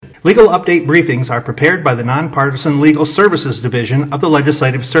Legal update briefings are prepared by the Nonpartisan Legal Services Division of the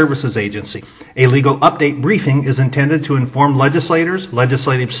Legislative Services Agency. A legal update briefing is intended to inform legislators,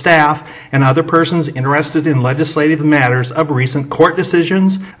 legislative staff, and other persons interested in legislative matters of recent court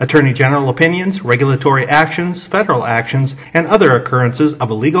decisions, attorney general opinions, regulatory actions, federal actions, and other occurrences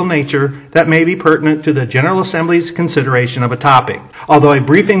of a legal nature that may be pertinent to the General Assembly's consideration of a topic. Although a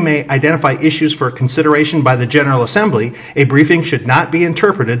briefing may identify issues for consideration by the General Assembly, a briefing should not be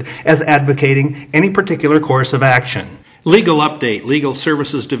interpreted as advocating any particular course of action. Legal Update, Legal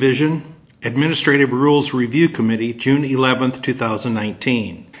Services Division, Administrative Rules Review Committee, June 11,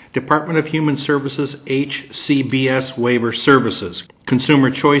 2019. Department of Human Services HCBS Waiver Services. Consumer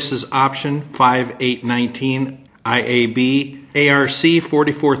Choices Option 5819 IAB ARC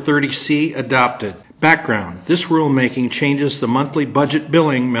 4430C adopted. Background. This rulemaking changes the monthly budget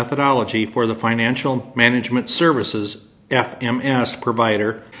billing methodology for the Financial Management Services FMS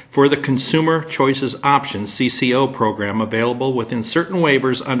provider for the Consumer Choices Option CCO program available within certain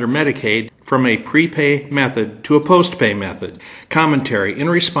waivers under Medicaid from a prepay method to a postpay method. Commentary. In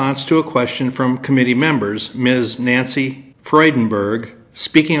response to a question from committee members, Ms. Nancy Freudenberg,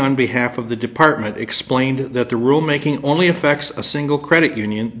 speaking on behalf of the department, explained that the rulemaking only affects a single credit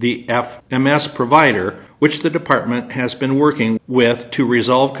union, the FMS provider, which the department has been working with to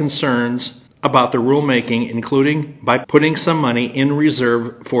resolve concerns about the rulemaking, including by putting some money in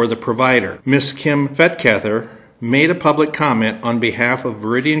reserve for the provider. Ms. Kim Fetkether made a public comment on behalf of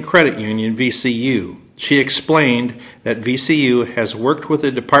Viridian Credit Union, VCU. She explained that VCU has worked with the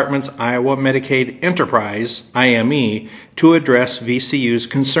department's Iowa Medicaid Enterprise, IME, to address VCU's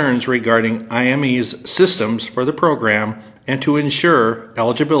concerns regarding IME's systems for the program and to ensure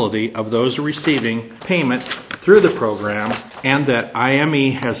eligibility of those receiving payment through the program, and that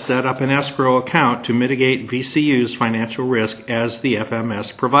IME has set up an escrow account to mitigate VCU's financial risk as the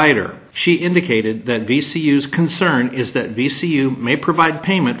FMS provider. She indicated that VCU's concern is that VCU may provide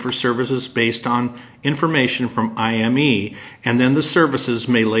payment for services based on information from IME, and then the services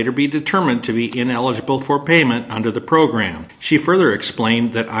may later be determined to be ineligible for payment under the program. She further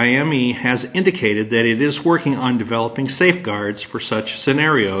explained that IME has indicated that it is working on developing safeguards for such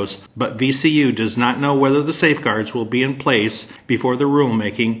scenarios, but VCU does not know whether the safeguards will be in place before the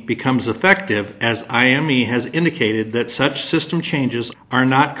rulemaking becomes effective, as IME has indicated that such system changes are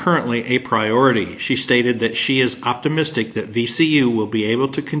not currently a priority. She stated that she is optimistic that VCU will be able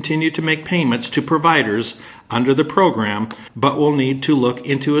to continue to make payments to providers under the program, but will need to look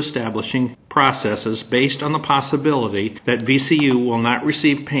into establishing processes based on the possibility that VCU will not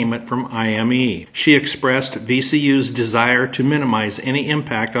receive payment from IME. She expressed VCU's desire to minimize any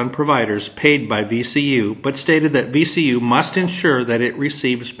impact on providers paid by VCU, but stated that VCU must ensure that it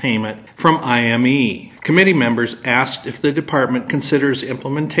receives payment from IME. Committee members asked if the department considers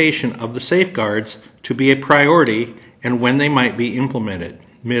implementation of the safeguards to be a priority and when they might be implemented.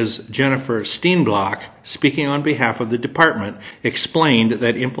 Ms. Jennifer Steenblock, speaking on behalf of the department, explained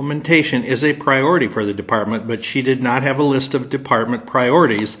that implementation is a priority for the department, but she did not have a list of department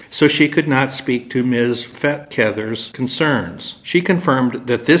priorities, so she could not speak to Ms. Fetkether's concerns. She confirmed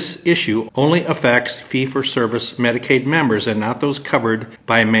that this issue only affects fee-for-service Medicaid members and not those covered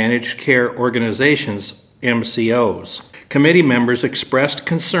by managed care organizations, MCOs. Committee members expressed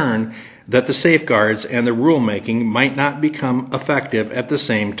concern that the safeguards and the rulemaking might not become effective at the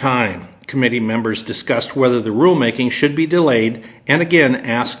same time. Committee members discussed whether the rulemaking should be delayed and again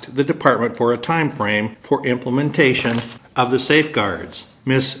asked the department for a time frame for implementation of the safeguards.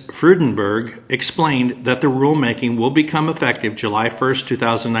 Ms. Freudenberg explained that the rulemaking will become effective July 1,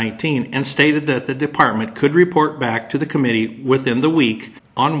 2019, and stated that the department could report back to the committee within the week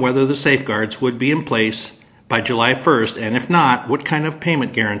on whether the safeguards would be in place by July 1st, and if not, what kind of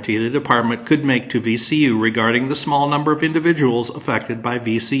payment guarantee the department could make to VCU regarding the small number of individuals affected by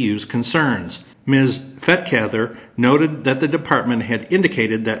VCU's concerns. Ms. Fetkether noted that the department had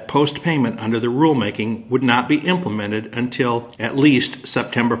indicated that post-payment under the rulemaking would not be implemented until at least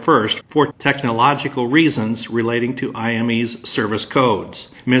September 1st for technological reasons relating to IME's service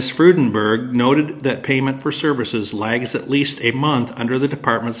codes. Ms. Freudenberg noted that payment for services lags at least a month under the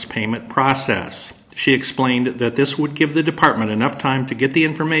department's payment process. She explained that this would give the department enough time to get the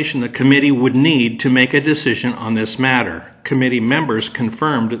information the committee would need to make a decision on this matter. Committee members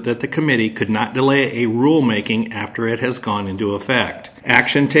confirmed that the committee could not delay a rulemaking after it has gone into effect.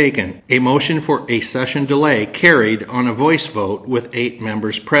 Action taken. A motion for a session delay carried on a voice vote with 8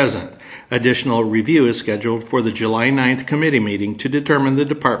 members present. Additional review is scheduled for the July 9th committee meeting to determine the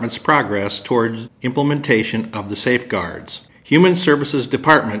department's progress towards implementation of the safeguards. Human Services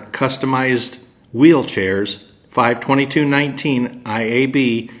Department customized wheelchairs, 52219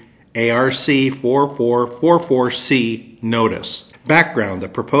 IAB ARC 4444C notice. Background: the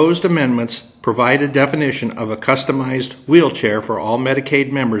proposed amendments provide a definition of a customized wheelchair for all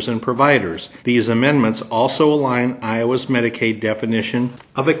Medicaid members and providers. These amendments also align Iowa's Medicaid definition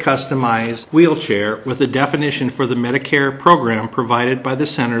of a customized wheelchair with the definition for the Medicare program provided by the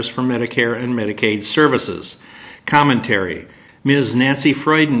Centers for Medicare and Medicaid Services. Commentary: Ms. Nancy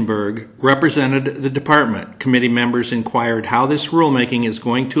Freudenberg represented the department. Committee members inquired how this rulemaking is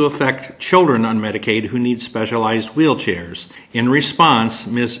going to affect children on Medicaid who need specialized wheelchairs. In response,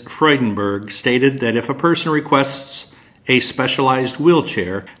 Ms. Freudenberg stated that if a person requests a specialized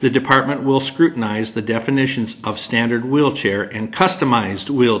wheelchair, the department will scrutinize the definitions of standard wheelchair and customized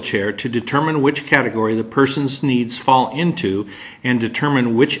wheelchair to determine which category the person's needs fall into and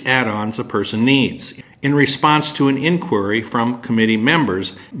determine which add-ons a person needs. In response to an inquiry from committee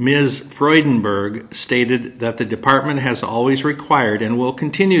members, Ms. Freudenberg stated that the department has always required and will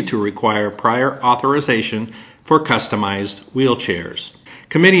continue to require prior authorization for customized wheelchairs.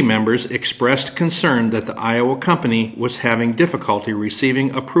 Committee members expressed concern that the Iowa company was having difficulty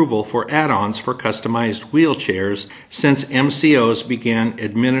receiving approval for add-ons for customized wheelchairs since MCOs began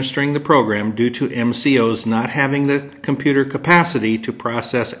administering the program due to MCOs not having the computer capacity to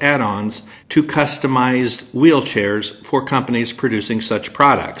process add-ons to customized wheelchairs for companies producing such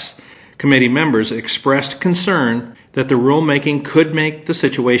products. Committee members expressed concern that the rulemaking could make the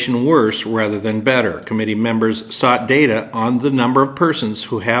situation worse rather than better. Committee members sought data on the number of persons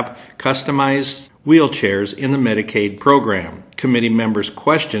who have customized wheelchairs in the Medicaid program. Committee members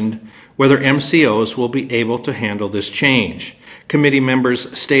questioned whether MCOs will be able to handle this change. Committee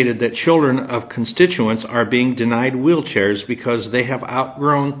members stated that children of constituents are being denied wheelchairs because they have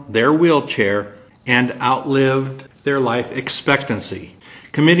outgrown their wheelchair and outlived their life expectancy.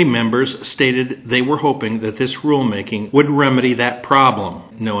 Committee members stated they were hoping that this rulemaking would remedy that problem.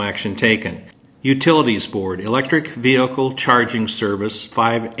 No action taken. Utilities Board, Electric Vehicle Charging Service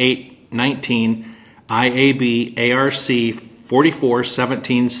 5819 IAB ARC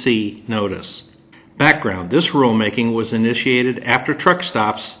 4417C notice. Background: this rulemaking was initiated after truck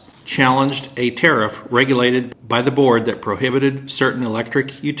stops challenged a tariff regulated by the board that prohibited certain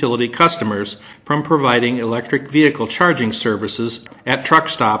electric utility customers from providing electric vehicle charging services at truck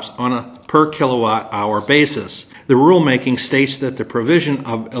stops on a per kilowatt hour basis. The rulemaking states that the provision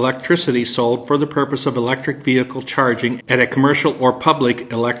of electricity sold for the purpose of electric vehicle charging at a commercial or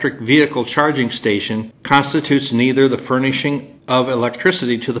public electric vehicle charging station constitutes neither the furnishing of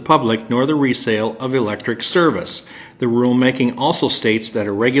electricity to the public nor the resale of electric service. The rulemaking also states that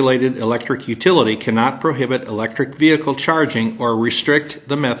a regulated electric utility cannot prohibit electric vehicle charging or restrict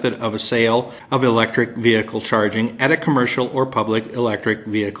the method of a sale of electric vehicle charging at a commercial or public electric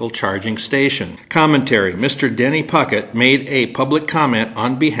vehicle charging station. Commentary: Mr. Denny Puckett made a public comment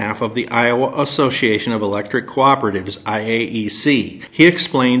on behalf of the Iowa Association of Electric Cooperatives, IAEC. He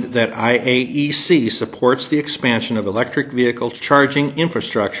explained that IAEC supports the expansion of electric vehicle charging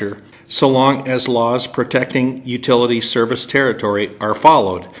infrastructure so long as laws protecting utility service territory are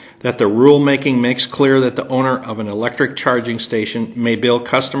followed, that the rulemaking makes clear that the owner of an electric charging station may bill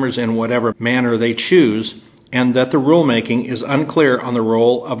customers in whatever manner they choose, and that the rulemaking is unclear on the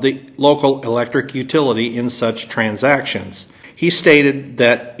role of the local electric utility in such transactions. He stated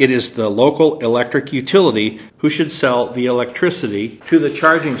that it is the local electric utility who should sell the electricity to the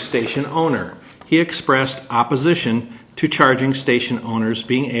charging station owner. He expressed opposition to charging station owners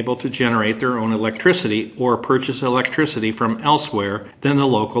being able to generate their own electricity or purchase electricity from elsewhere than the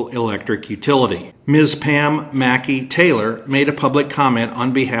local electric utility. Ms. Pam Mackey Taylor made a public comment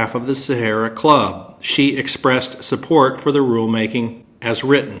on behalf of the Sahara Club. She expressed support for the rulemaking as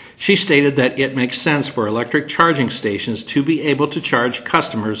written. She stated that it makes sense for electric charging stations to be able to charge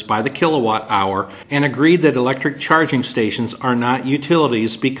customers by the kilowatt hour and agreed that electric charging stations are not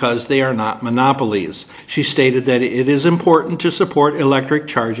utilities because they are not monopolies. She stated that it is important to support electric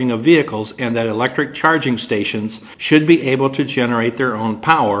charging of vehicles and that electric charging stations should be able to generate their own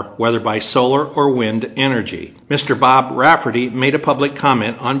power, whether by solar or wind energy. Mr. Bob Rafferty made a public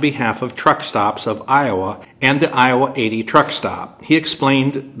comment on behalf of Truck Stops of Iowa and the Iowa 80 truck stop. He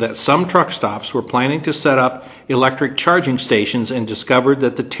explained that some truck stops were planning to set up electric charging stations and discovered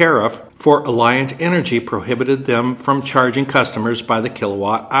that the tariff for Alliant Energy prohibited them from charging customers by the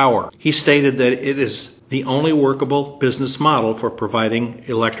kilowatt hour. He stated that it is the only workable business model for providing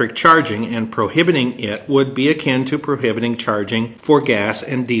electric charging, and prohibiting it would be akin to prohibiting charging for gas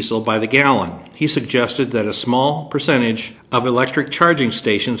and diesel by the gallon. He suggested that a small percentage of electric charging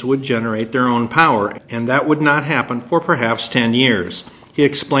stations would generate their own power, and that would not happen for perhaps 10 years. He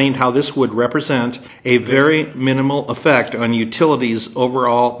explained how this would represent a very minimal effect on utilities'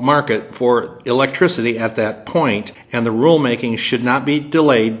 overall market for electricity at that point, and the rulemaking should not be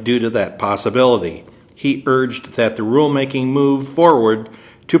delayed due to that possibility. He urged that the rulemaking move forward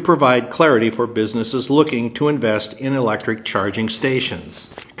to provide clarity for businesses looking to invest in electric charging stations.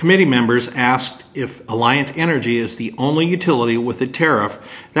 Committee members asked if Alliant Energy is the only utility with a tariff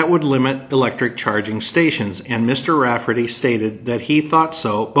that would limit electric charging stations, and Mr. Rafferty stated that he thought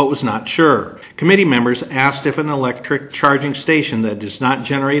so but was not sure. Committee members asked if an electric charging station that does not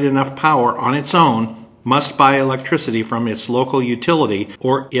generate enough power on its own must buy electricity from its local utility,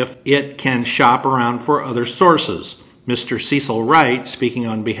 or if it can shop around for other sources. Mr. Cecil Wright, speaking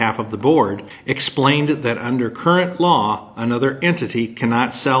on behalf of the board, explained that under current law, another entity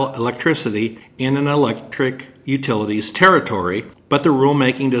cannot sell electricity in an electric utility's territory, but the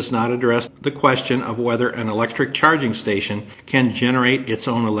rulemaking does not address the question of whether an electric charging station can generate its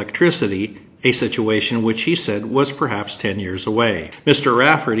own electricity, a situation which he said was perhaps 10 years away. Mr.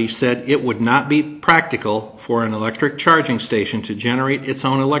 Rafferty said it would not be practical for an electric charging station to generate its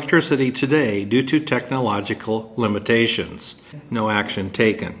own electricity today due to technological limitations. No action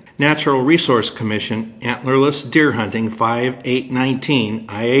taken. Natural Resource Commission, Antlerless Deer Hunting 5819,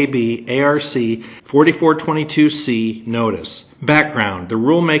 IAB ARC 4422C notice. Background: the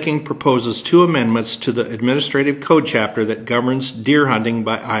rulemaking proposes 2 amendments to the administrative code chapter that governs deer hunting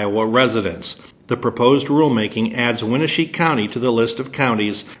by Iowa residents. The proposed rulemaking adds Winneshiek County to the list of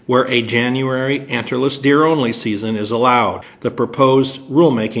counties where a January antlerless deer-only season is allowed. The proposed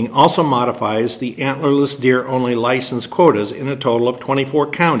rulemaking also modifies the antlerless deer-only license quotas in a total of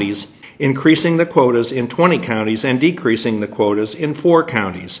 24 counties, increasing the quotas in 20 counties and decreasing the quotas in 4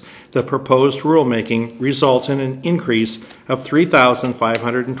 counties. The proposed rulemaking results in an increase of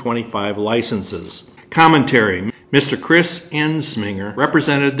 3,525 licenses. Commentary. Mr. Chris Ensminger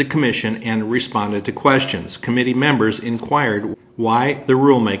represented the Commission and responded to questions. Committee members inquired why the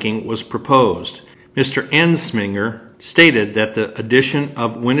rulemaking was proposed. Mr. Ensminger stated that the addition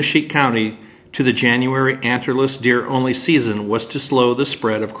of Winneshiek County to the January antlerless deer-only season was to slow the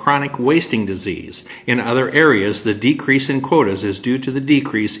spread of chronic wasting disease. In other areas, the decrease in quotas is due to the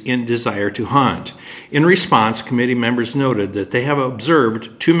decrease in desire to hunt. In response, committee members noted that they have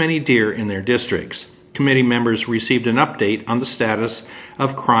observed too many deer in their districts. Committee members received an update on the status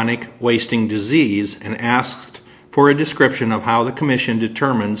of chronic wasting disease and asked for a description of how the Commission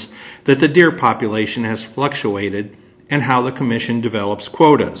determines that the deer population has fluctuated and how the Commission develops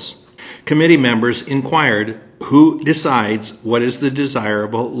quotas. Committee members inquired who decides what is the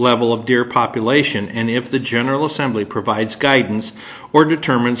desirable level of deer population and if the General Assembly provides guidance or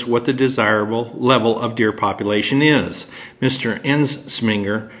determines what the desirable level of deer population is. Mr.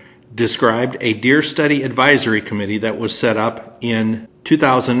 Ensminger described a deer study advisory committee that was set up in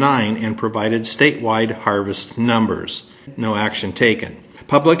 2009 and provided statewide harvest numbers. No action taken.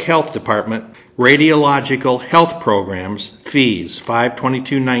 Public Health Department Radiological Health Programs Fees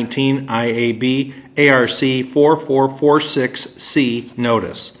 52219 IAB ARC 4446C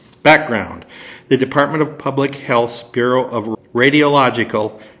Notice. Background: the Department of Public Health's Bureau of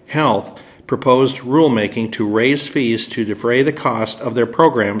Radiological Health proposed rulemaking to raise fees to defray the cost of their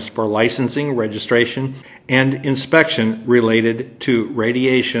programs for licensing, registration, and inspection related to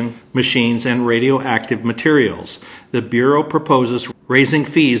radiation machines and radioactive materials. The Bureau proposes raising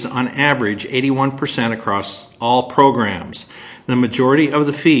fees on average 81% across all programs. The majority of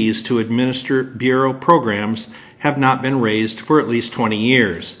the fees to administer Bureau programs have not been raised for at least 20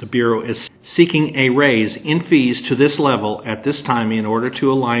 years. The Bureau is seeking a raise in fees to this level at this time in order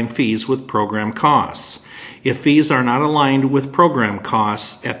to align fees with program costs. If fees are not aligned with program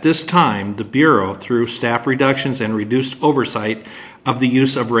costs at this time, the Bureau, through staff reductions and reduced oversight of the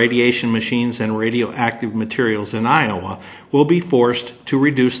use of radiation machines and radioactive materials in Iowa, will be forced to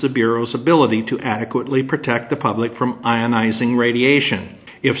reduce the Bureau's ability to adequately protect the public from ionizing radiation.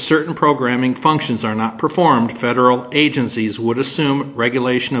 If certain programming functions are not performed, federal agencies would assume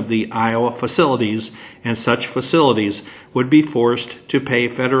regulation of the Iowa facilities, and such facilities would be forced to pay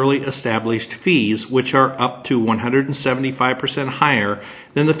federally established fees, which are up to 175% higher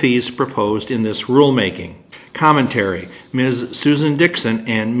than the fees proposed in this rulemaking. Commentary. Ms. Susan Dixon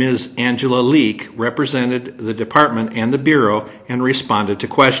and Ms. Angela Leek represented the Department and the Bureau and responded to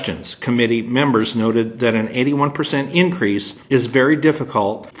questions. Committee members noted that an 81% increase is very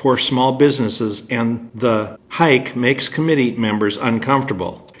difficult for small businesses and the hike makes committee members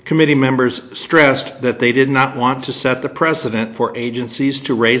uncomfortable. Committee members stressed that they did not want to set the precedent for agencies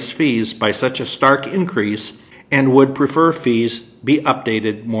to raise fees by such a stark increase and would prefer fees be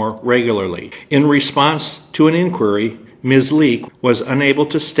updated more regularly. In response to an inquiry, Ms. Leek was unable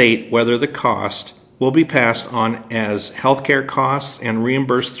to state whether the cost will be passed on as healthcare costs and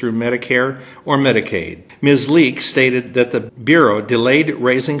reimbursed through Medicare or Medicaid. Ms. Leek stated that the Bureau delayed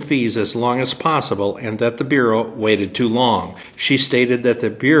raising fees as long as possible and that the Bureau waited too long. She stated that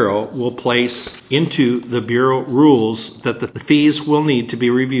the Bureau will place into the Bureau rules that the fees will need to be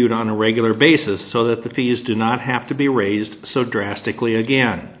reviewed on a regular basis so that the fees do not have to be raised so drastically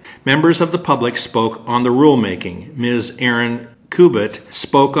again. Members of the public spoke on the rulemaking. Ms. Erin Kubit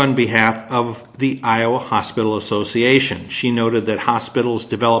spoke on behalf of the Iowa Hospital Association. She noted that hospitals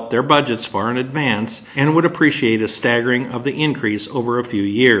develop their budgets far in advance and would appreciate a staggering of the increase over a few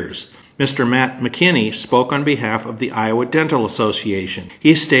years. Mr. Matt McKinney spoke on behalf of the Iowa Dental Association.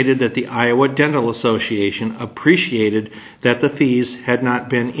 He stated that the Iowa Dental Association appreciated that the fees had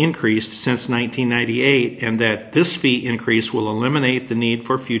not been increased since 1998 and that this fee increase will eliminate the need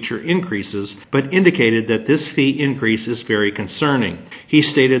for future increases, but indicated that this fee increase is very concerning. He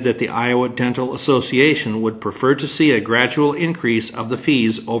stated that the Iowa Dental Association would prefer to see a gradual increase of the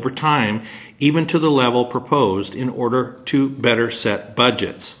fees over time, even to the level proposed, in order to better set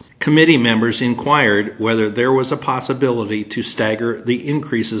budgets. Committee members inquired whether there was a possibility to stagger the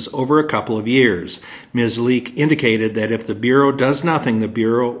increases over a couple of years. Ms. Leek indicated that if the Bureau does nothing, the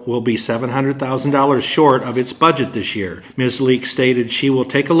Bureau will be $700,000 short of its budget this year. Ms. Leek stated she will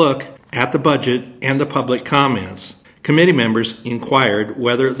take a look at the budget and the public comments. Committee members inquired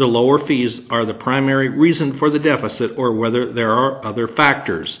whether the lower fees are the primary reason for the deficit or whether there are other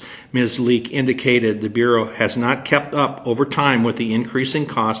factors. Ms. Leek indicated the Bureau has not kept up over time with the increasing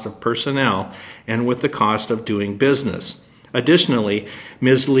cost of personnel and with the cost of doing business. Additionally,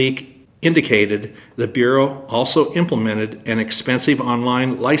 Ms. Leek indicated the Bureau also implemented an expensive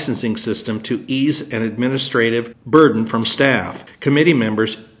online licensing system to ease an administrative burden from staff. Committee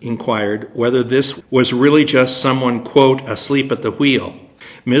members inquired whether this was really just someone, quote, asleep at the wheel.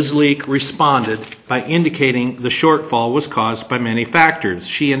 Ms. Leek responded by indicating the shortfall was caused by many factors.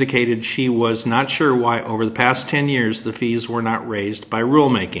 She indicated she was not sure why over the past 10 years the fees were not raised by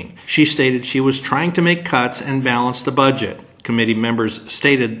rulemaking. She stated she was trying to make cuts and balance the budget. Committee members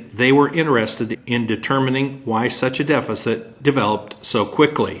stated they were interested in determining why such a deficit developed so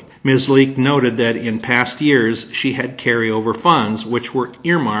quickly. Ms. Leek noted that in past years she had carryover funds which were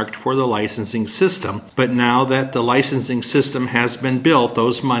earmarked for the licensing system, but now that the licensing system has been built,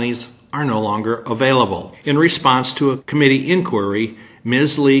 those monies are no longer available. In response to a committee inquiry,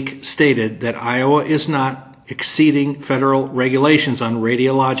 Ms. Leek stated that Iowa is not exceeding federal regulations on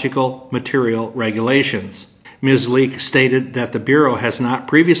radiological material regulations. Ms. Leek stated that the Bureau has not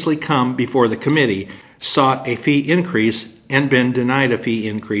previously come before the committee, sought a fee increase, and been denied a fee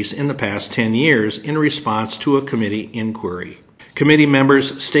increase in the past 10 years in response to a committee inquiry. Committee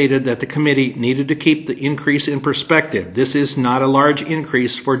members stated that the committee needed to keep the increase in perspective. This is not a large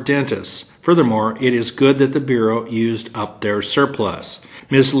increase for dentists. Furthermore, it is good that the Bureau used up their surplus.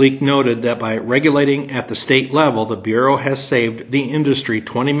 Ms. Leek noted that by regulating at the state level, the Bureau has saved the industry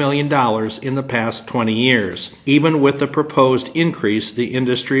 $20 million in the past 20 years. Even with the proposed increase, the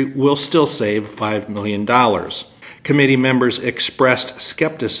industry will still save $5 million. Committee members expressed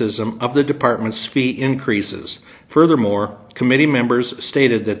skepticism of the department's fee increases. Furthermore, committee members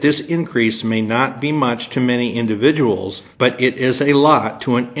stated that this increase may not be much to many individuals, but it is a lot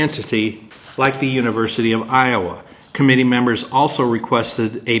to an entity like the University of Iowa. Committee members also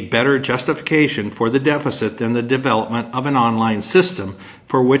requested a better justification for the deficit than the development of an online system,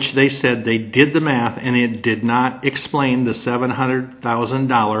 for which they said they did the math and it did not explain the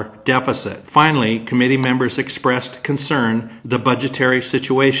 $700,000 deficit. Finally, committee members expressed concern the budgetary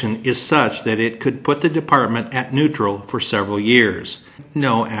situation is such that it could put the department at neutral for several years.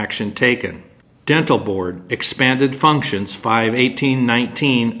 No action taken. Dental Board, Expanded Functions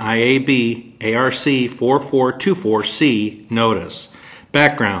 51819 IAB ARC 4424C Notice.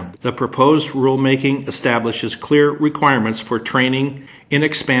 Background. The proposed rulemaking establishes clear requirements for training in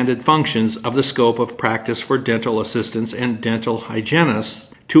expanded functions of the scope of practice for dental assistants and dental hygienists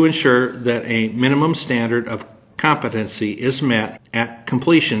to ensure that a minimum standard of competency is met at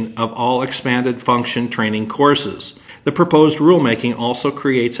completion of all expanded function training courses. The proposed rulemaking also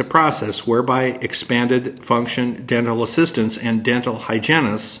creates a process whereby expanded function dental assistants and dental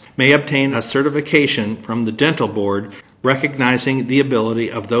hygienists may obtain a certification from the Dental Board recognizing the ability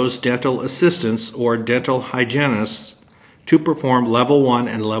of those dental assistants or dental hygienists to perform Level 1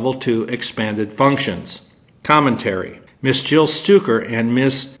 and Level 2 expanded functions. Commentary. Ms. Jill Stuker and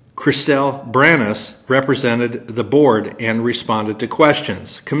Ms. Christelle Brannis represented the board and responded to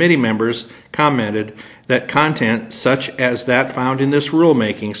questions. Committee members commented that content such as that found in this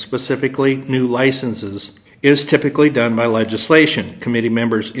rulemaking, specifically new licenses, is typically done by legislation. Committee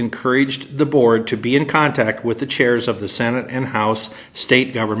members encouraged the board to be in contact with the chairs of the Senate and House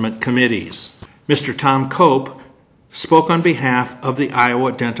state government committees. Mr. Tom Cope spoke on behalf of the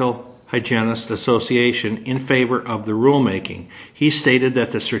Iowa Dental Hygienists Association in favor of the rulemaking. He stated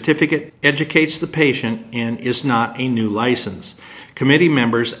that the certificate educates the patient and is not a new license. Committee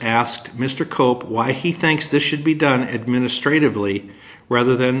members asked Mr. Cope why he thinks this should be done administratively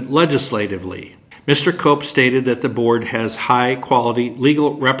rather than legislatively. Mr. Cope stated that the board has high-quality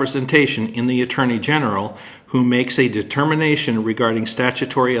legal representation in the Attorney General, who makes a determination regarding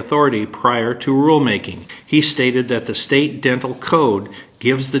statutory authority prior to rulemaking. He stated that the state dental code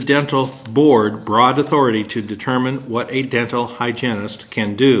gives the dental board broad authority to determine what a dental hygienist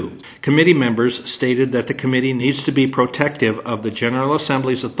can do. Committee members stated that the committee needs to be protective of the General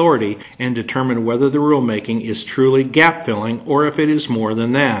Assembly's authority and determine whether the rulemaking is truly gap-filling or if it is more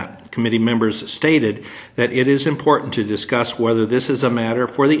than that. Committee members stated that it is important to discuss whether this is a matter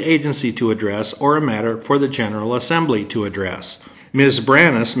for the agency to address or a matter for the General Assembly to address. Ms.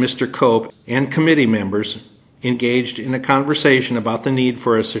 Brannis, Mr. Cope, and committee members engaged in a conversation about the need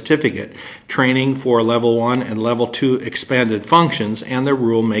for a certificate, training for Level 1 and Level 2 expanded functions, and the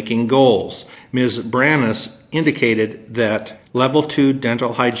rulemaking goals. Ms. Brannis indicated that Level 2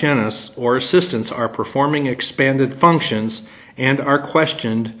 dental hygienists or assistants are performing expanded functions and are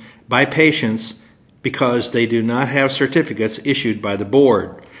questioned by patients because they do not have certificates issued by the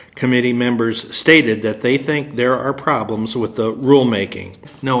board. Committee members stated that they think there are problems with the rulemaking.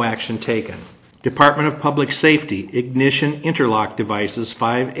 No action taken. Department of Public Safety, Ignition Interlock Devices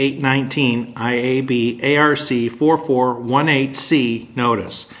 5819 IAB ARC 4418C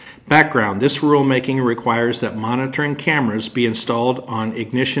notice. Background: this rulemaking requires that monitoring cameras be installed on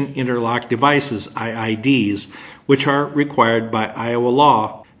ignition interlock devices, IIDs, which are required by Iowa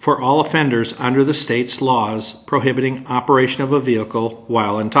law for all offenders under the state's laws prohibiting operation of a vehicle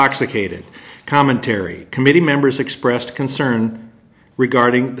while intoxicated. Commentary: committee members expressed concern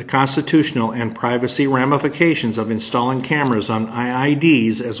regarding the constitutional and privacy ramifications of installing cameras on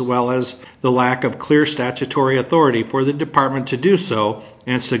IIDs, as well as the lack of clear statutory authority for the department to do so,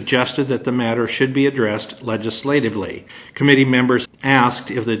 and suggested that the matter should be addressed legislatively. Committee members asked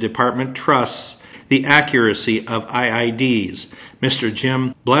if the department trusts the accuracy of IIDs. Mr.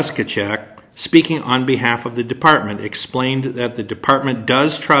 Jim Bleskacek, speaking on behalf of the department, explained that the department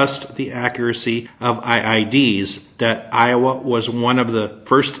does trust the accuracy of IIDs, that Iowa was one of the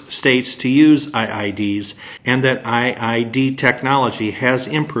first states to use IIDs, and that IID technology has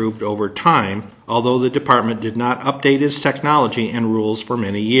improved over time, although the department did not update its technology and rules for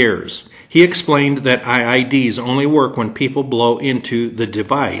many years. He explained that IIDs only work when people blow into the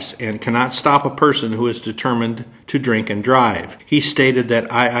device and cannot stop a person who is determined to drink and drive. He stated that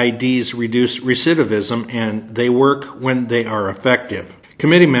IIDs reduce recidivism and they work when they are effective.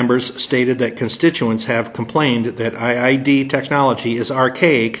 Committee members stated that constituents have complained that IID technology is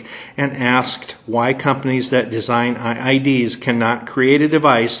archaic and asked why companies that design IIDs cannot create a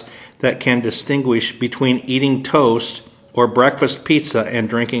device that can distinguish between eating toast or breakfast pizza and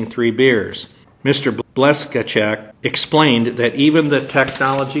drinking 3 beers. Mr. Bleskacek explained that even the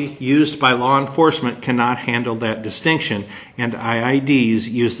technology used by law enforcement cannot handle that distinction, and IIDs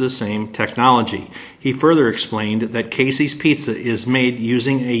use the same technology. He further explained that Casey's Pizza is made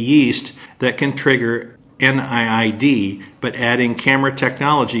using a yeast that can trigger NIID, but adding camera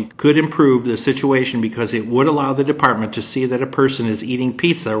technology could improve the situation because it would allow the department to see that a person is eating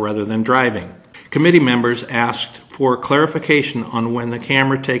pizza rather than driving. Committee members asked for clarification on when the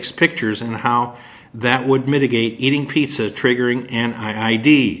camera takes pictures and how that would mitigate eating pizza triggering an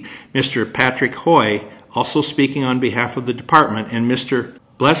IID. Mr. Patrick Hoy, also speaking on behalf of the department, and Mr.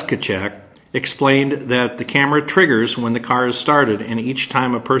 Bleskacek explained that the camera triggers when the car is started and each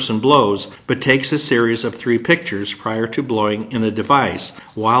time a person blows, but takes a series of 3 pictures prior to blowing in the device,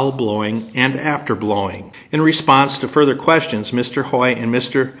 while blowing, and after blowing. In response to further questions, Mr. Hoy and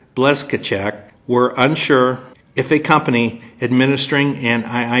Mr. Bleskacek were unsure if a company administering an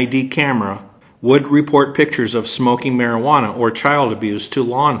IID camera would report pictures of smoking marijuana or child abuse to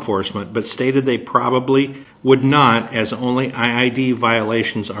law enforcement, but stated they probably would not, as only IID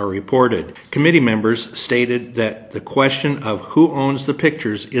violations are reported. Committee members stated that the question of who owns the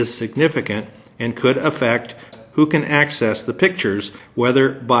pictures is significant and could affect who can access the pictures,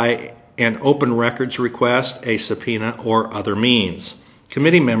 whether by an open records request, a subpoena, or other means.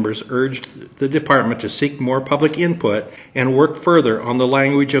 Committee members urged the department to seek more public input and work further on the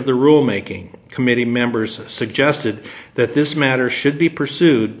language of the rulemaking. Committee members suggested that this matter should be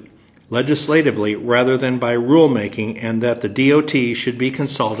pursued legislatively rather than by rulemaking, and that the DOT should be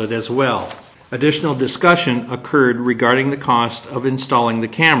consulted as well. Additional discussion occurred regarding the cost of installing the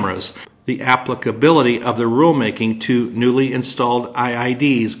cameras, the applicability of the rulemaking to newly installed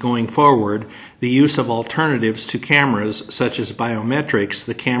IIDs going forward, the use of alternatives to cameras such as biometrics,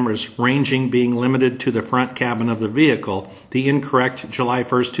 the cameras ranging being limited to the front cabin of the vehicle, the incorrect July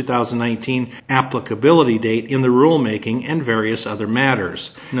 1, 2019 applicability date in the rulemaking, and various other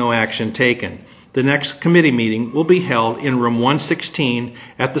matters. No action taken. The next committee meeting will be held in room 116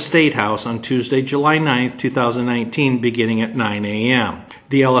 at the State House on Tuesday, July 9, 2019, beginning at 9 a.m.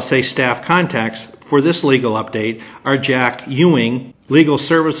 The LSA staff contacts for this legal update are Jack Ewing, Legal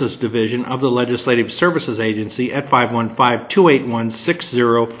Services Division of the Legislative Services Agency at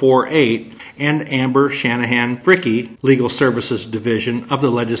 515-281-6048, and Amber Shanahan Fricky, Legal Services Division of the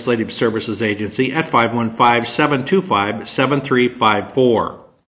Legislative Services Agency at 515-725-7354.